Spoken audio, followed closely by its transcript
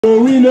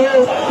Wino,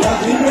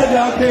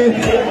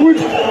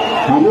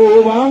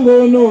 abo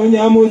bango no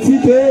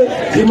nyamusite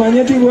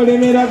kimanyeti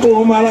golemera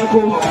ko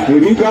malako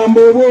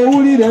ebigambo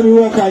bowulira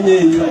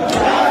biwakanyeyo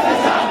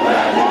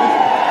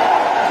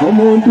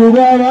omuntu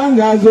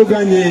babanga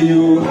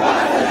azoganyeyo.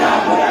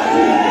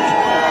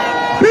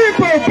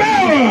 People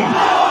power,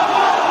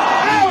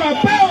 our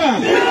power.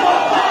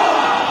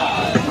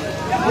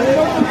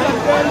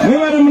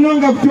 Mwebale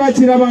munonga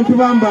kutwakira abantu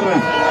bambara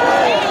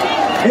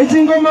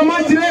ekingoma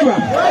mwakireba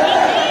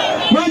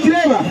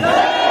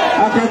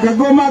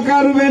akakagoma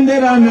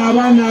karubendera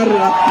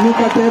n'abanara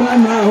nikatera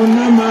naho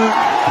nama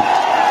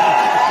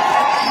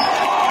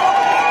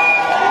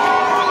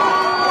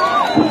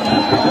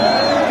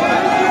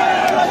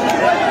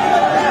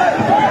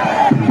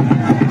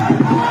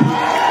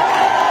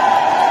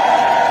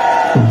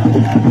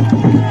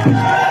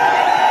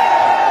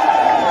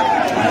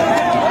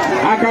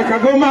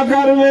akakagoma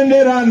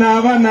karubendera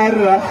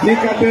n'abanara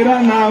nikatera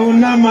naho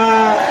nama.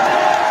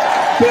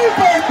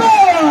 People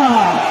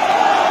power!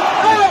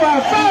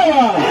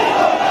 Power!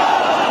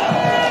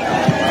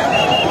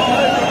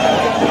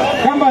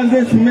 Kamba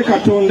nze sime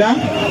katonda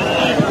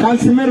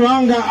kansime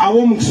rwanga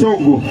awo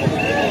mukisogo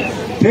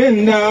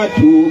tenda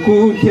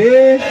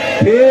tukute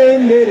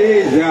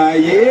tendereza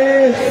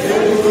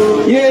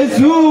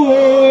Yesu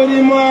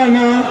oli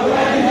mwana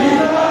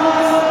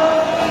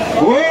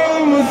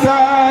o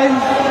musai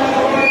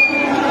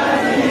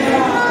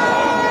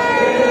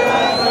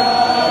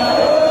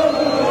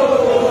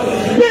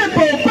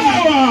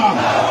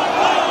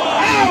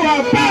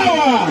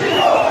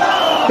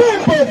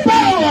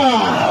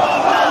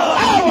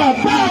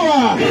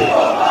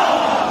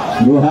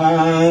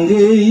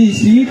Ruhange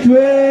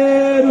isitwe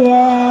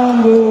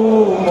ruhango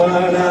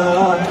mwana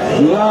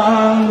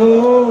ruhango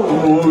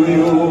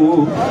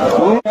moyo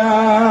oya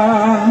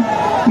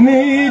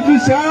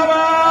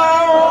nitusaba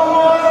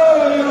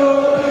moyo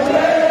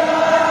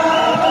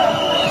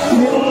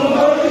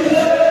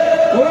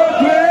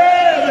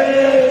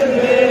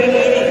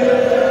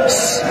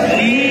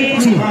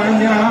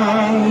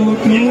manyangu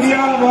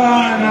tuya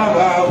bana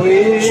bawe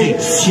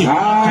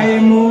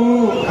aimu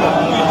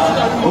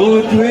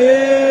otwe.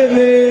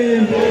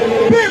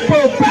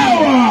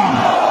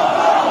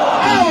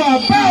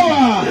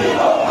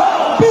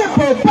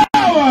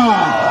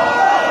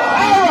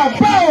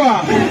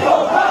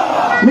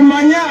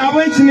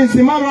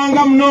 Sima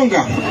rwanga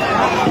mnonga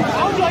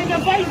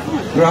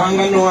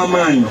rwanga no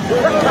amani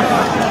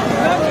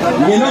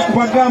nyina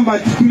kubagamba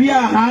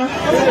tuliaha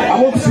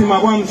abo kusima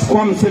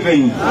kwa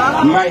Museveni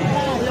mai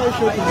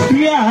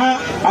tuliaha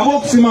abo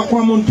kusima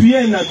kwa muntu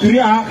yena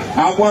tuliaha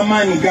abo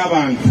amani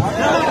gabantu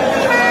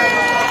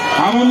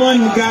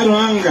amamani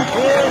garuhanga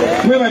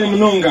mwebale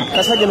mnonga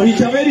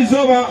ichaberi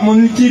zoba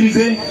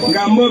munikirize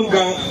ngambo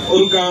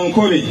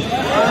rugankole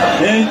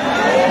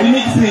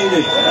mixing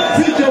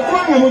sicho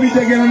kwanga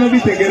mubitegera no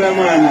bitegera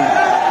mwana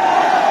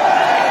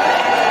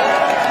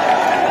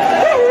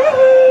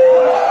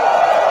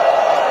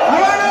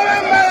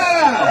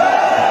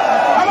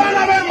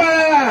abana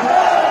bembalala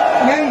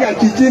ngenga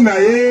kitina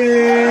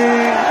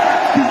ye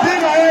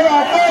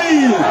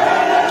bakoi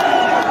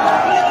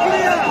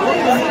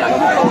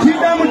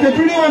kidamu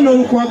tetuli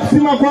wano kwa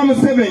kusima kwa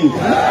Museveni.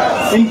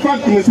 In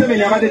fact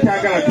Museveni abade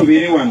tagala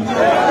tubere wano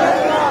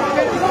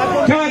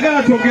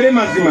tagala togere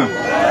mazima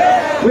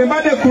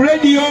wembade ku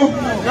radio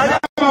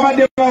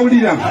abade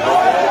bawulira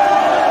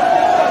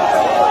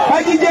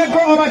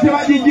bajijeko obate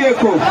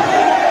bajijeko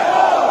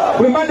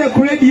wembade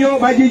ku radio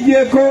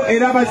bajijeko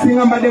era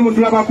basinga mbade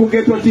mutulaba ku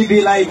Ghetto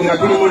TV live nga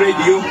tuli mu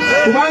radio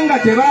kubanga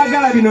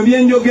tebagala bino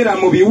byenjogera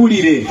mu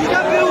biwulire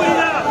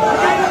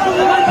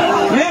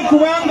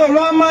kubanga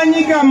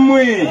lwamanyiga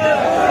mmwe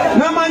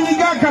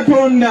namanyiga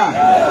Katonda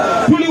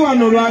tuli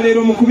wano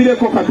lwaleero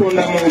mukubireko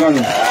Katonda mu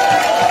ngalo.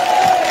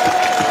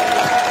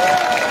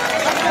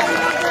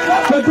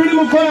 Tuli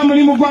mukola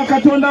mulimu gwa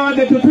Katonda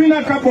wadde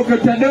tetulina kapo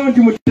kataddewo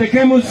nti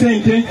mutekemu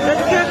sente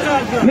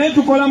naye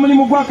tukola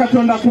mulimu gwa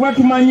Katonda kuba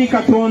tumanyi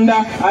Katonda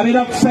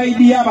abeera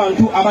kusaidia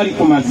abantu abali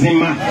ku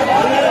mazima.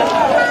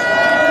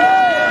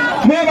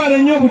 Mwebale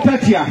nnyo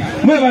obutatya,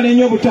 mwebale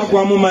nnyo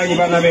obutagwa mumanyi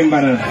bana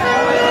b'Embarara.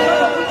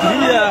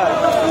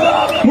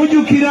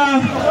 Mujukira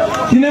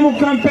kine mu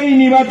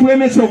campaign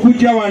batulemesa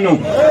okujja wano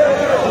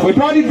bwe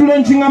twali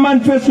tulonkinga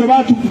manifesto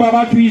batukuba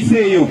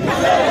batuyiseeyo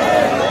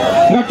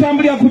nga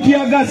tutambulira ku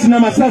tiyagasi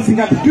n'amasasi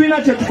nga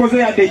tulina kye tukoze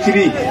yadde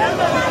ekibi.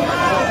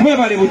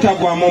 Mwebale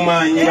butagwa mu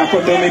maanyi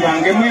bakodomi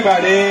bange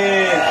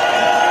mwebale.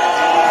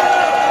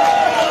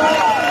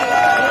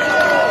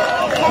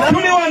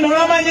 Tuli wano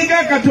lw'amaanyi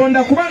ga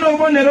Katonda kuba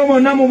n'obubonero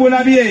bonna mu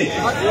bulabye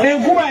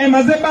enkuba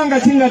emaze ebbanga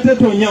kinga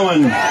tetonya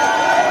wano.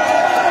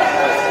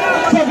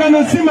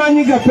 Gano si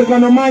maanyi gaffe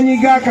gano maanyi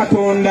ga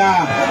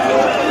Katonda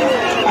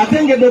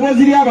ate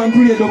ng'eddoboozi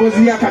ly'abantu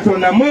ly'eddoboozi lya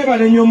Katonda.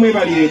 Mwebale nnyo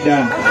mwebalire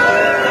ddala.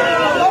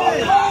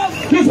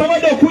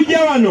 Tusobodde okujja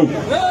wano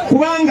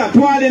kubanga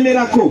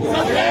twalemerako.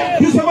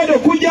 Tusobodde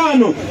okujja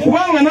wano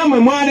kubanga nammwe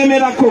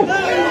mwalemerako.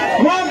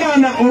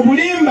 Mwagaana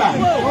obulimba,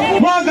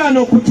 mwagaana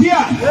okutya.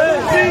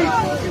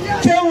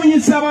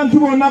 kyewuunyisa abantu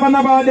bonna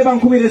banabadde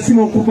bankubira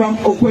essimu okuva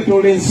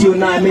okwetoola ensi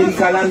yonna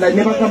Amerika London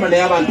ne bagamba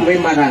naye abantu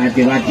b'Embarara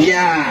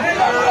tebatya.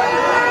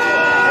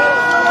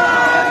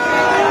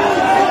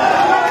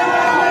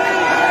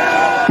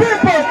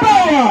 People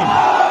power!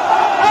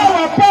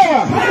 Our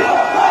power!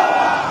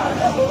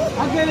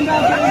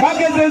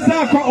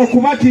 Bagezezaako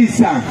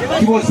okubatiisa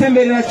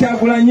tibosemberera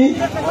Kyagulanyi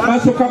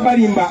basooka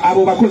balimba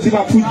abo bakozi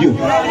ba fujjo.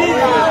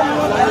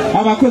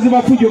 Abakozi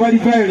ba fujjo bali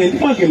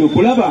violent mwagenda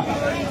okulaba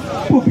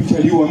Bobi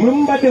kyaliwa mwe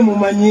mbadde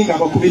mumanyi nga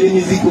abakubira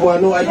emiziki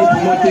wano ali ku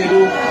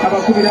motero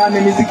abakubira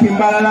emiziki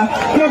Mbarara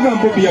program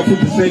Bobi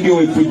yafuddusa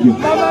ebyo efujjo.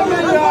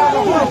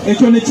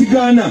 Ekyo ne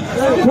kigaana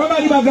kuba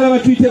bali bagala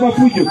batuyite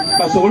bafujjo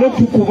basobole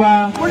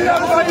okutukuba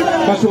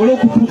basobole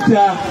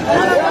okututta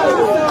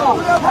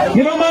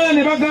ne bamala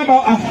ne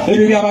bagamba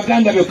ebyo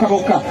by'Abaganda byokka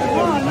bokka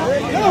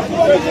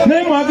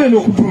naye mwagenda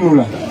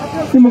okutunula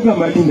ne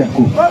mugamba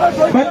lindako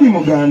badi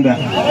Muganda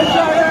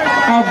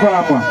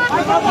avaabwa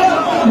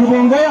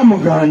Lubongo ya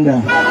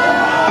Muganda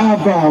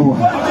avaawa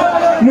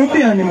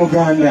Nubiani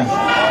Muganda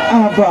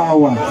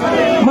avaawa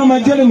Mama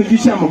Jale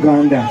Mugisha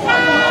Muganda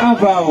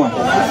avaawa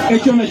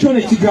ekyo nakyo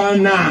ne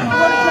kigaana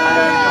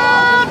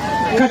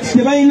kati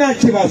tebalina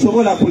kye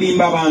basobola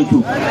kulimba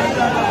abantu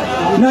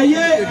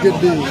naye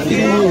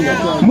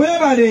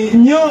mwebale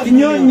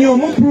nnyo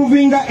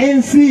muprovinga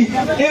ensi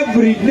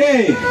every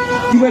day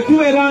bwe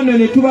tubeera wano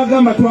ne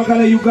tubagamba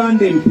twagala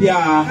Uganda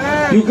empya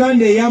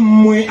Uganda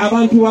eyammwe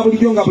abantu ba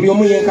bulijjo nga buli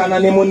omu yenkana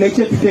ne munne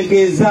kye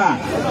tutegeeza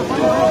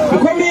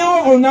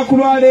nkomyewo olunaku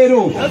lwa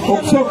leero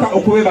okusooka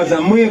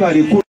okubebaza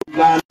mwebale ku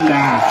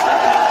Uganda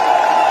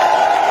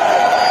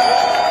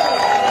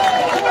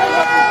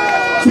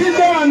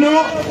kize wano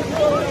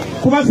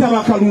kubasaba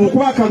akalulu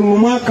kuba akalulu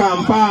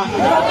mwakampa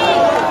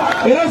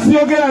era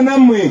siyogera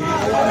nammwe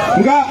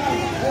nga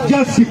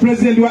just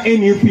president wa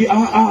NUP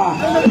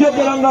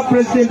yogera nga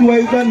president wa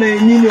Uganda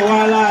yennyini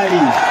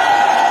owalaali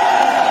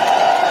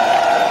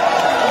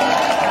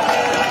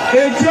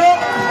ekyo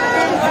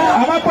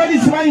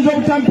abapoliisi bayinza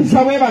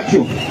obutampisa bwe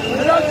batyo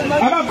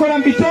abakola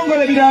mu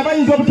bitongole birala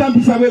bayinza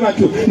obutampisa bwe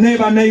batyo naye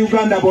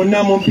bannayuganda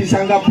bonna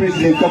mumpisa nga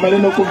president kamale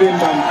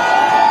n'okuvimbamu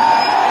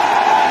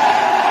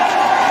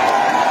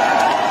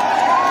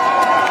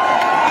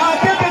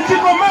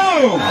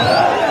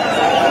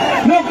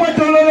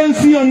n'okwetoloola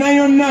ensi yonna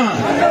yonna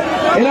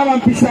era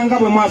bampisanga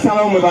bwe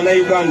mwasalawo mwe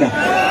bannayuganda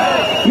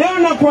naye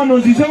olunaku wano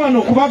nzize wano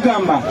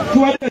okubagamba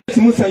tuwadde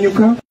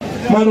simusanyuka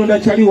mwalonda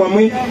kyali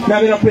wamwe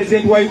n'abeera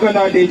pulezidenti wa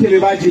Uganda wadde entebe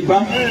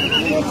bagibba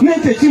naye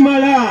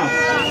tekimala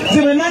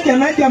zebe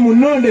najja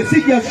munonde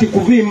sijja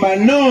kikuvimba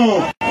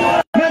no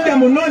najja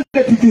munonde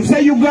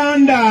tukyuse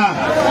Uganda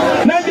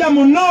najja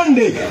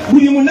munonde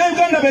buli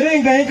munnayuganda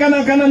berenga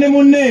yenkanakana ne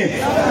munne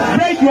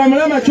Bright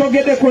Wamulama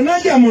kyogeddeko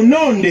najja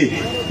munonde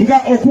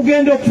nga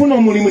okugenda okufuna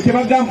omulimu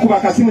tebagamba kuba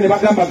kasimu ne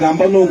bagamba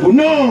gamba n'ogu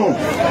no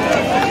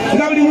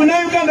nga buli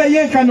munnayuganda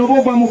yenkana oba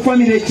oba mu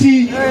famire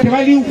ki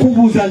tebali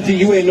kubuuza nti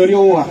iwe eno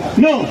lyowa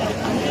no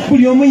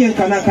buli omu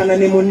yenkanakana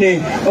ne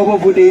munne oba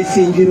ovudde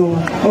Isingiro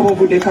oba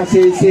ovudde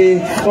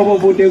Kasese oba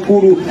ovudde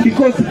Gulu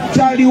because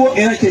kyaliwo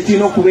era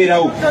kyekirina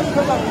okubeerawo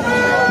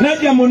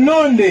najja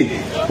munonde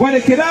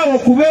walekeraawo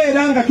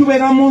okubeera nga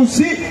tubeera mu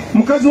nsi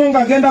mukazi wo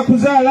ng'agenda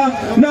kuzaala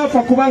naafa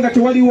kubanga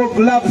tewaliwo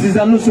gloves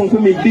za nusu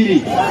 2,000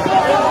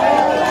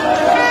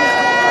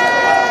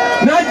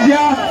 najja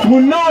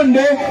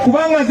munonde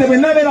kubanga nze bwe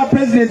nabeera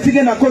president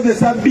sigenda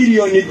kozesa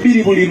biliyoni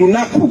 2 buli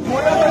lunaku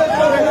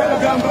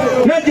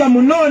najja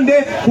munonde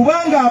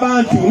kubanga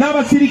abantu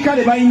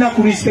n'abasirikale balina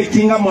ku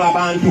respectinga mu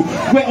abantu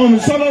gwe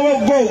omusolo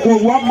gwo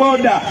gwa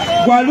boda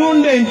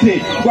gwalunda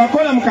ente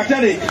gwakola mu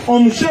katale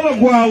omusolo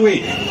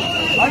gwawe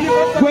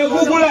gwe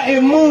gugula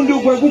emmundu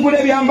gwe gugula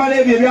ebyambalo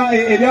ebyo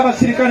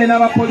eby'abasirikale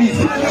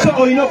n'abapoliisi so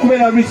olina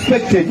okubeera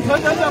respected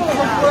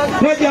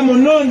najja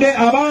munonde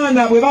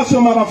abaana bwe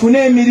basoma bafune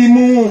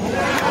emirimu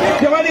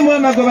tewali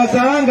mwana gwe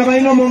bazaala nga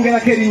balina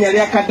omwongerako erinnya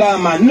lya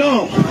Kadaama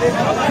no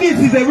this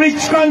is a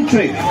rich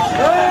country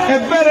a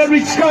very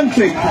rich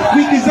country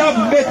we deserve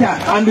better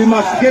and we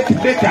must get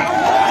better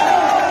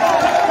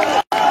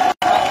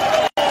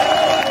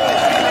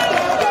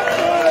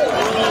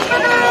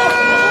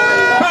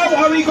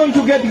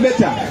to get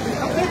better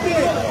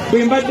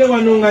bwe mbadde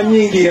wano nga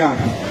nyingira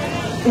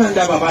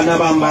ndaba abaana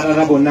ba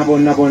Mbarara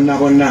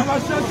bonna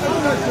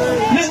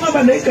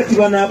nengamba naye kati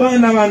bano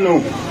abaana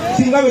bano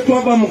singa bwe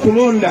twava mu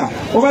kulonda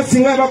oba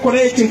singa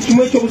bakola ekintu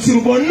kimu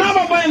ekyobusiru bonna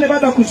bavayo ne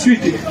bada ku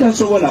switi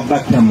tasobola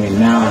batta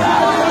mwena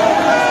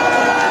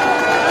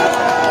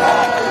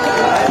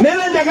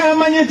naye njagala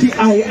manye nti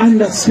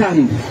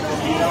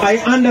I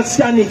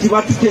understand nti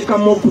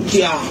batuteekamu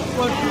okutya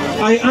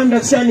I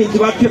understand nti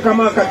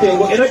batuteekamu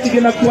akatengo era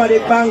kigenda kutwala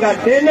ebbanga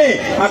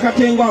ddene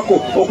akatengo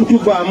ako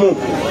okutuvaamu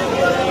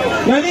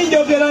nali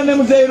njogera ne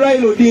muzeeyi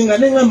Raila Odinga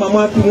neŋŋamba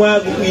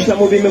mwatuyita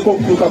mu bimeka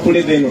okutuuka ku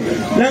 11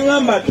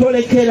 naŋŋamba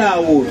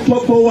tolekeraawo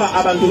topowa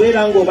abantu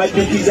beera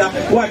ng'obajjukiza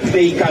what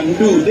they can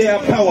do their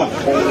power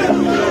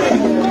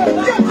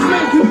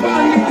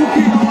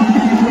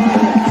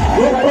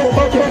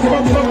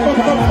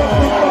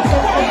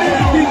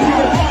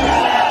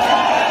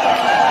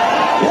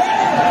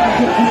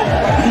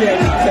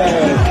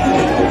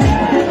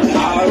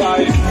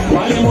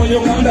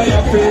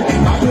baffe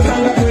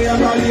atusanga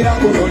tweyagalira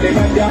kunole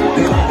bajja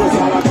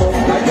ebatusalako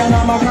bajja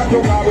n'amakato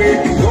gaabwe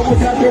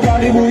obusatu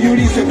bali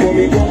buyulise ku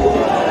migongo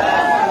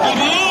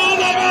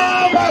abaana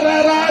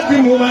bambarara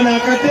timuba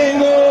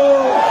n'akatengo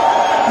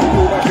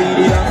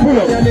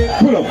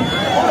pulo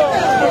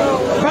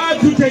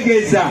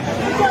batutegeeza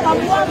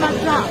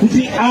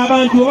nti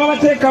abantu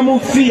babateeka mu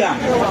fiya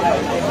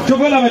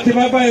tobalaba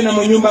tebavaayo na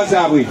mu nyumba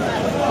zaabwe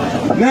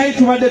naye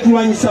tubadde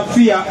tulwanyisa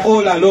fiya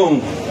all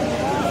along.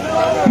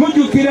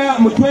 Mujjukira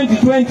mu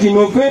 2020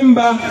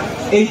 November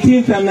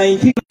 18th and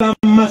 19th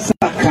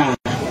massacre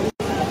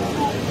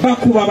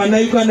bakuba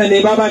bannayuganda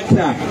ne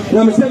babatta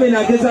nga Museveni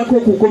agezaako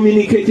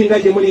okucommunicate nga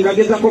gye muli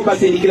ng'agezaako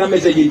basindikira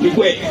message nti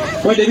gwe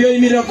wadde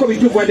byoyimirirako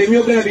bituufu wadde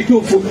byogera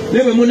bituufu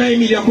ne bwe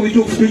munayimirira ku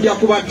bituufu tujja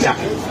kubatta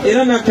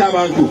era natta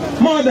abantu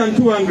more than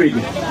 200.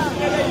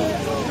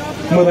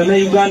 Mwe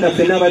bannayuganda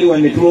ffenna bali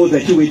wanne tulowooza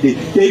kiwedde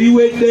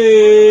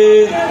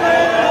tebiwedde.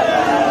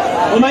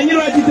 Omanyi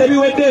lwaki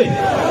tebiwedde?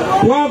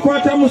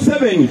 Twakwata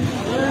Museveni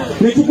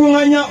ne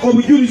tukuŋŋanya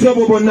obujulizi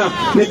obwo bwonna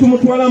ne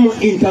tumutwala mu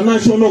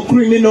International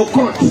Criminal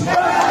Court.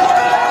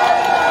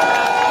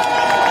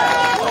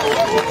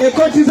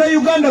 Ekooti za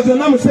Uganda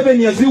zonna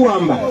Museveni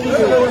yaziwamba.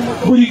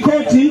 Buli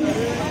kooti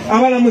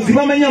abalamuzi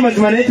bamanyi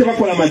amazima naye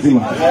tebakola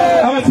mazima.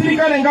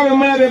 Abasirikale nga bwe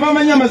mulabe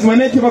bamanyi amazima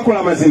naye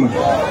tebakola mazima.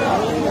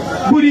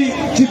 Buli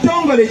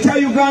kitongole kya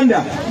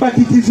Uganda, but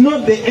it is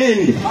not the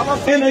end.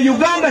 Eno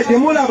Uganda gye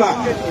mulaba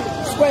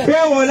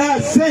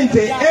bewola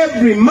sente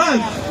every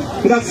month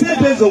nga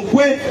sente ezo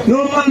gwe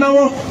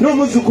n'omwanawo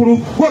n'omuzukulu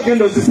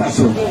gwogenda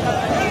ozisasula.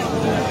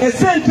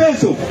 Esente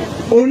ezo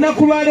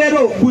olunaku lwa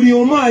leero buli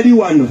omu ali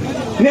wano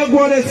ne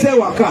gwolese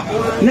waka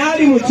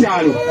n'ali mu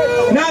kyalo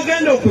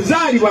n'agenda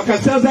okuzaalibwa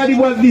kasi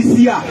azaalibwa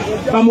visya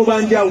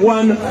bamubanja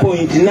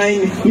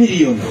 1.9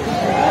 million.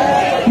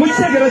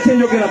 Mukitegeera kye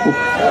njogerako?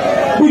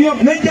 Buli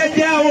omu ne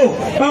jjajjaawo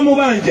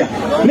bamubanja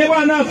ne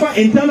bw'anaafa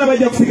entaana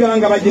bajja kusigala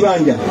nga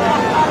bagibanja.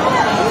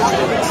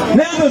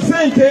 Nezo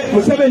sente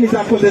Museveni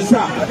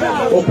zakozesa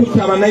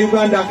okutta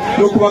bannayuganda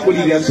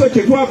n'okubagulirira. So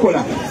kye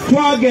twakola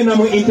twagenda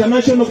mu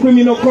International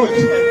Criminal Court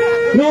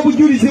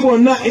n'obujulizi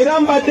bwonna era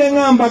mbadde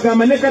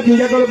ngambagamba ne kati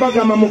njagala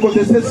bagamba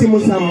mukozese essimu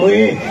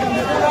zammwe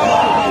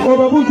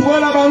oba buntu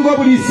bwolabanga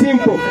buli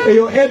simple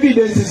eyo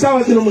evidence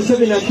saawa zino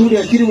Museveni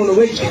atuulira kiri muno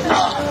bweki.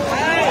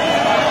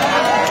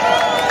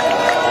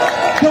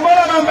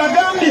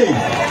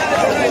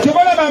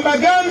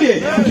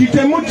 Mbagambye nti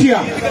temutya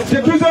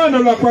tetuzoona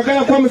lwa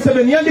kwagala kwa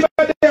Museveni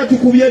yandibadde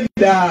yatukubye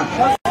dda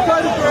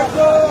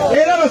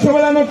era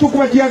basobola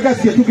n'otukuba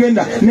tyagasi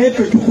tetugenda naye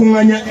ffe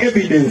tukuŋŋanya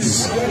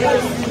evidence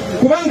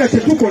kubanga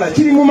kyetukola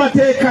kiri mu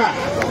mateeka.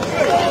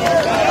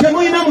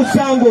 Temulina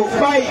musango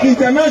by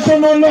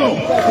international law.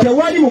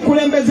 Tewali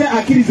mukulembeze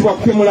akkirizibwa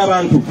kutemula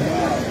bantu.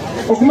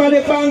 Okumala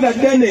ebbanga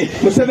ddene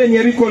Museveni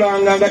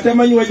yabikolanga nga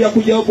tamanyi wajja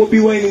kujjawo Bobi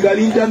Wine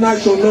ngali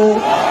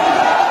international.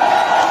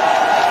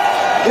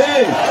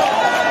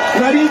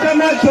 Ngali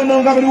international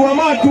nga buli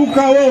wamu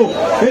atuukawo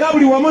era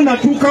buli wamu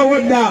natuukawo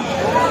dda.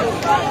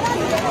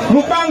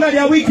 Mu bbanga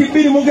lya wiiki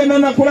 2 mugenda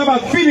nakulaba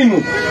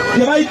firimu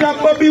gye bayita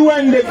Bobi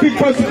Wine the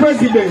People's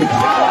President.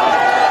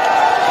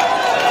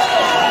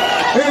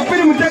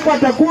 Firimu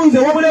tekwata kunze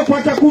wabula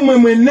ekwata kumwe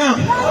mwenna.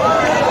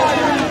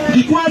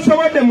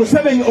 Gitwasobodde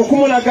Museveni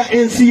okumulaga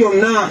ensi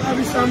yonna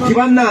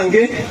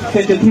kibannange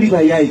tetuli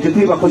bayayi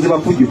tetuli bakozi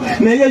bafujjo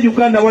naye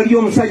Uganda waliyo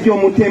omusajja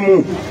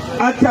omutemu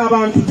atta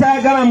abantu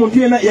tayagala muntu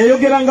yena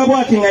yayogeranga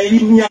bwati nga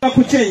erimyaka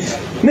ku change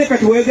ne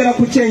kati wayogera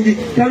ku change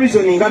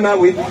tarizoni nga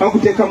nawe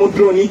bakuteeka mu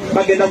drone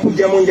bagenda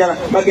kujja mu njala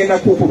bagenda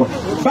kukuba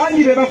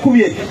bangi be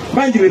bakubye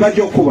bangi be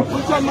bajja okuba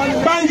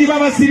bangi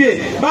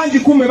babasibye bangi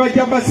kume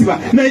bajja basiba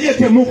naye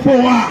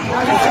temupowa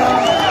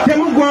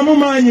temugwamu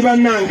maanyi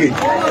bannange.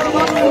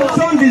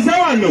 So nziza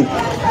wano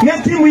ne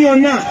tiimu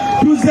yonna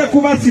tuzze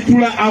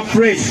kubasitula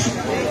afresh.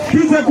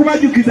 Tuze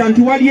kubajukiza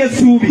nti wali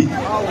essuubi.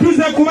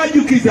 Tuze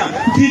kubajukiza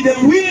nti the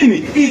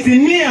win is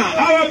near,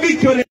 our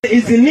victory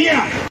is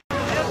near.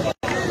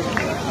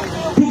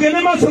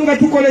 Tugende maaso nga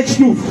tukola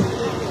ekituufu.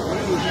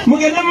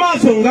 Mugende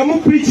maaso nga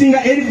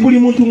mupreachinga eri buli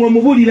muntu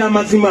ng'omubulira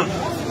amazima.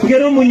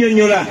 Ngero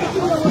munyonyola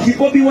nti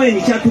Bobi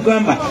Wine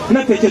kyatugamba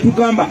naffe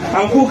kyetugamba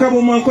abavubuka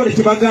b'omwankole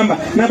kyebagamba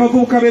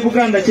n'abavubuka b'e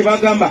Buganda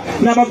kyebagamba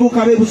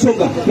n'abavubuka b'e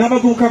Busoga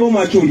n'abavubuka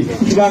b'omwachuli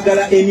nti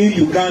baagala a new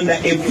Uganda,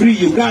 a free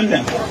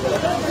Uganda.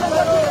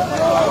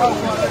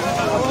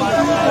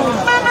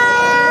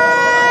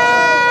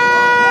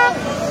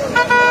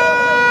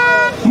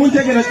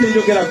 Muntegera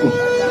kyenjogerako.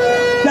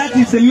 That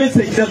is the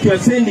message that we are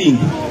sending.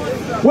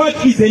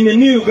 What is in the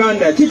new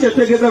Uganda?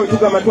 Kikyetegeeza bwe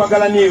tugamba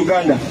twagala new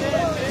Uganda.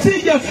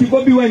 Si just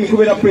Bobi Wine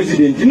kubeera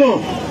president,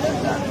 no.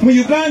 Mu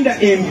Uganda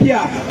empya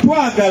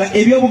twagala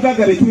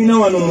ebyobugagga bye tulina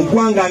wano mu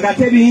ggwanga nga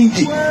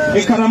tebingi.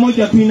 E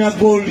Karamoja tulina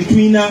gold,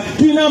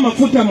 tulina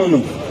amafuta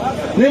muno.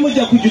 Naye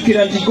mujja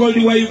kujjukira nti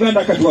gold wa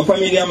Uganda kati wa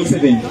family ya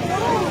Museveni.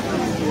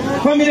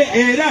 Family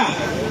era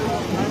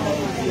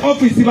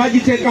office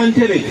bagiteeka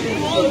ntebe.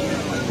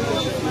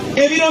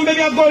 Ebirombe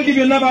bya gold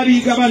byonna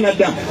babiyiga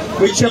banadda.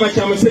 wekitaba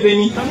kya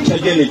Museveni kya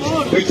Janet,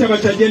 wekitaba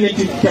kya Janet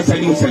kya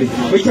Salimusale,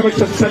 wekitaba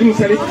kya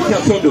Salimusale kya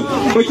Sodo,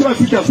 wekitaba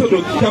kya Sodo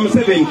kya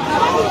Museveni.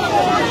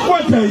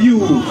 What are you?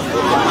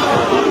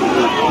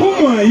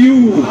 Who are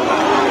you?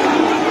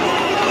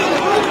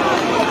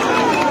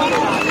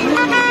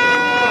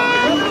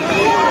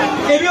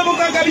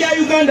 Ebyobugaga bya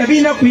Uganda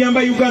birina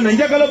kuyamba Uganda.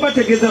 Njagala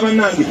bategeeza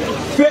bannange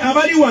ffe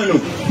abali wano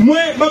mwe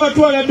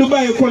babatwala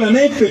Dubai kola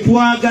naye ffe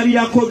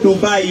twagalirako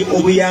Dubai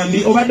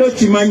obuyambi obadde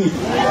okimanyi.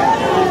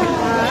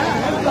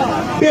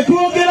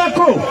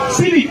 Betwogerako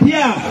si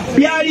bipya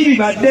byali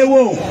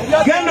bibaddewo.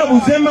 Genda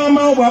obuze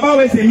maamawo bw'aba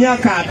aweza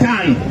emyaka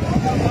 5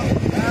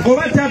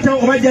 oba taata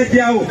oba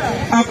jjajjaawo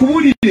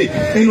akubulire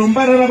eno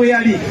Mbarara bwe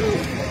yali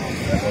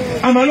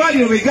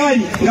amalwaliro bwe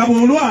gaali nga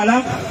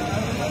bw'olwala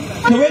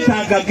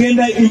tewetaaga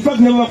genda. Infact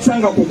ne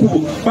bakusanga ku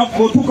kkubo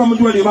otuuka mu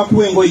ddwaliro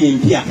bakuwa engoye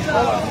empya,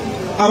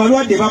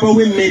 abalwadde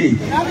babawa emmere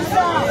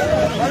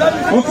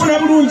ofuna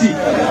bulungi.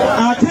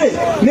 Ate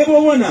ne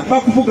bw'owona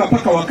bakuvuga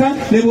paka waka,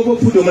 ne bw'oba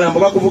ofudde omulambo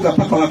bakuvuga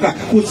paka waka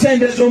ku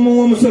ssente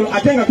z'omuwa omusolo,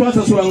 ate nga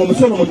twasasulanga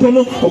omusolo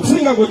mutono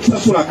okusinga gwe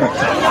tusasula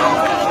kati.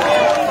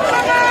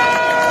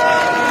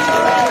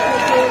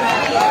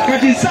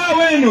 Kati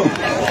saawa eno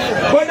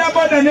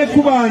bodaboda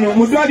n'ekkuba wano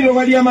mu ddwaliro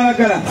wali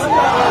amalagala.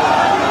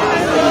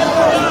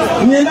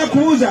 Ngenda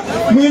kubuuza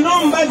mulina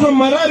omubazi mu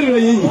malwaliro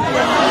yenyu?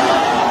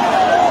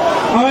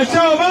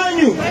 Abasawo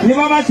banyu ne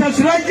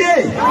babasasula gye?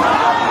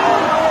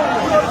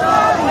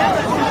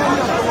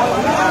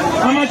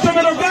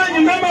 Amasomero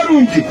ganyu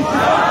n'amalungi?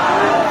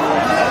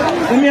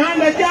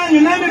 Emihanda gyanyu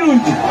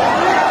n'emirungi?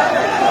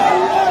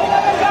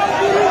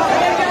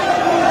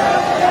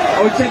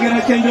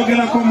 Okyegera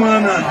kyenjogerako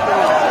mwana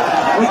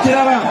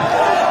okiraba?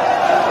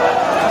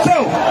 So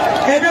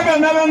ebyo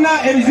byonna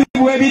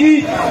ebizibu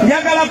ebiri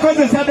njagala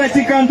kozesa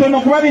dakiika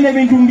ntono kuba bino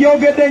ebintu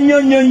mbyogedde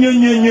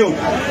nnyo.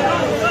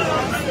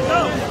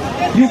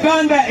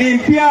 Uganda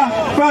empya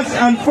first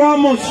and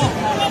foremost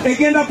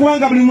egenda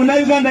kubanga buli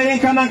munnayuganda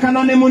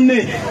yenkanankana ne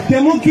munne.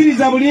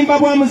 Temukkiriza bulimba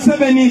bwa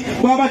Museveni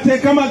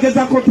bw'abateeka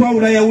amagezako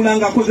twawulayawula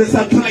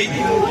ng'akozesa tribe.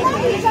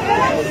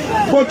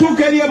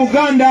 Otuuka eri e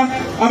Buganda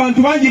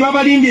abantu bangi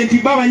babalimbye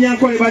nti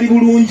Abanyankole bali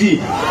bulungi.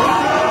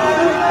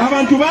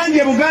 Abantu bangi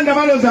e Buganda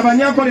balooza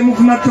Abanyankole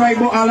mufuna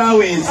tribal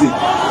allowance.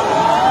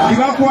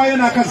 Ndibakuwayo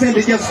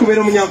n'akasente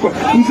jasikubera Omunyankole.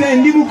 Nze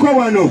ndibuko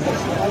wano.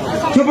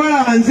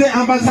 Tobola nze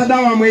ambasada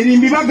wamwe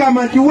erimbi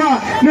bagamba nti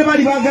wa ne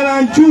bali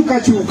bagala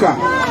nkyukakyuka.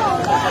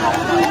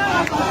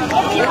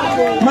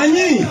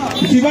 Manyi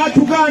nti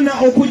baatugaana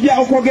okujja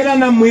okwogera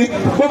nammwe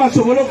bo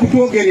basobole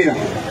okutwogerera.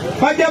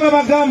 Bajja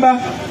babagamba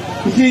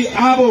nti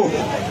abo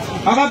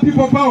aba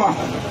people power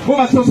bo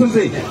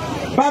basosoze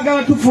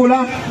bagala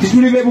tufuula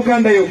tituli be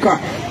Buganda yokka.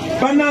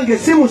 Bannange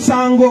si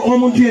musango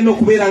omuntu yenna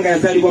okubeera nga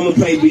yazaalibwa mu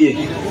tribe ye,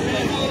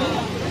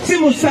 si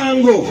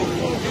musango.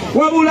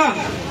 Wabula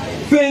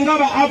ffe nga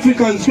ba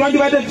Africans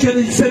twandibadde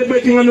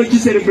celebratinga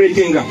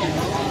nokicelebratinga.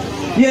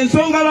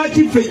 Yensonga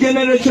lwaki ffe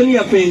generation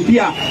yaffe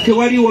empya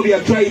tewaliwo bya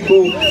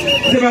tribe.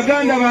 Ze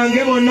baganda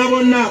bange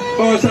bonna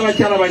bawasa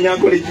bakyala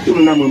Banyankole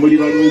ekitulu namwe muli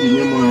balungi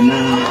nnyo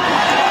mwana.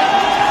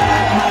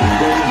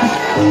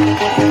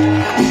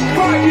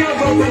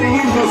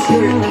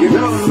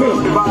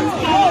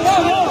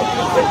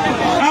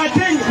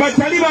 Ate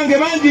bakyali bange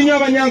bangi nnyo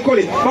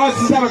Abanyankole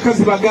bawasiza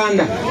abakazi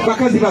Baganda,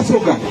 bakazi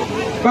Basoga,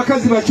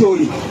 bakazi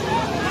Bakyoli.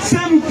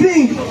 Same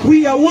thing,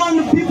 we are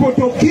one people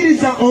to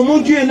kiriza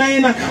omuntu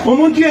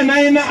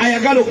yenna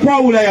ayagala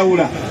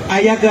okwawulayawula,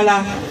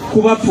 ayagala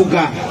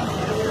kubafuga.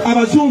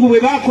 Abazungu bwe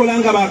bakola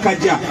nga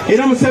bakajja,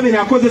 era Museveni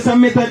akozesa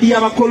method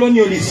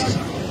y'abacolonialist.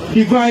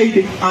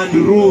 Divide and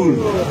rule.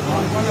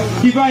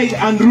 Divide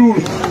and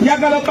rule.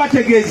 Njagala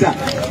bategeeza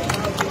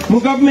mu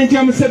gavumenti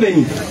ya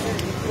Museveni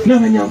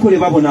n'Abanyankole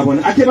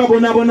babonabona, ate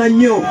babonabona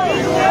nnyo.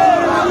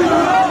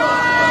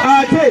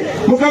 Ate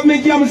mu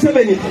gavumenti ya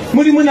Museveni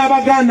mulimu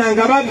n'Abaganda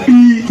nga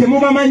babbi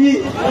temubamanyi,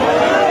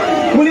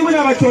 mulimu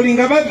n'Abakyoli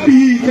nga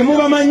babbi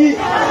temubamanyi,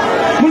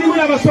 mulimu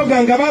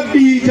n'Abasoga nga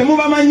babbi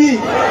temubamanyi.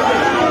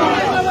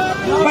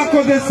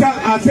 Bakozesa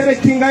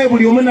aserekingayo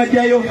buli omu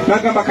najjayo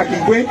n'agamba kati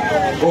gwe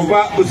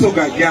oba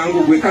Busoga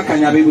jangu gwe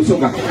kakanya be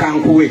Busoga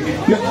kankuwe.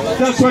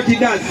 That's what he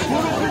does.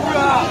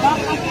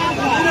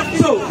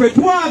 So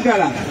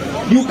twagala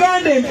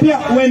Uganda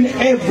empya when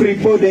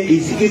everybody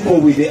is equal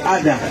with the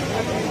other.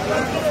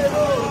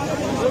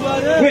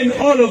 When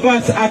all of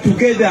us are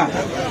together.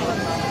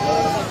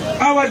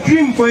 Our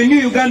dream for a new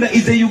Uganda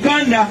is a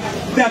Uganda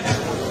that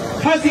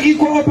has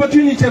equal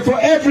opportunity for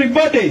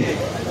everybody.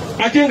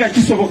 Atenga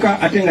kisoboka,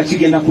 atenga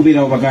kigenda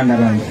kubeerawo Baganda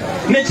bange.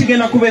 Ne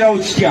kigenda kubeerawo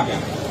kitya.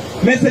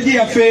 Message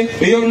yaffe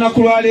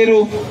ey'olunaku lwa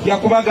leero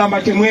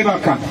yakubagamba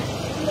temwebaka.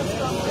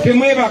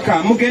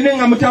 Temwebaka, mugende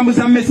nga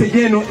mutambuza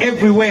message eno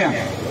everywhere.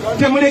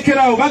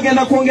 Temulekerawo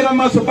bagenda kwongera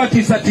maaso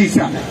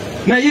batiisatiisa.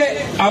 Naye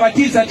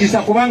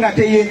abatiisatiisa kubanga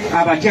ateye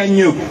abatya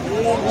nnyo.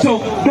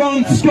 So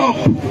don't stop.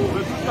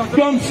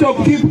 Don't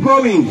stop, keep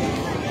going.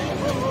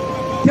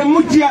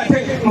 Temutya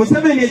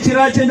Museveni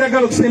ekirala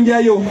kyenjagala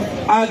okusembyayo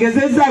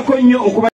agezezzaako nnyo okuba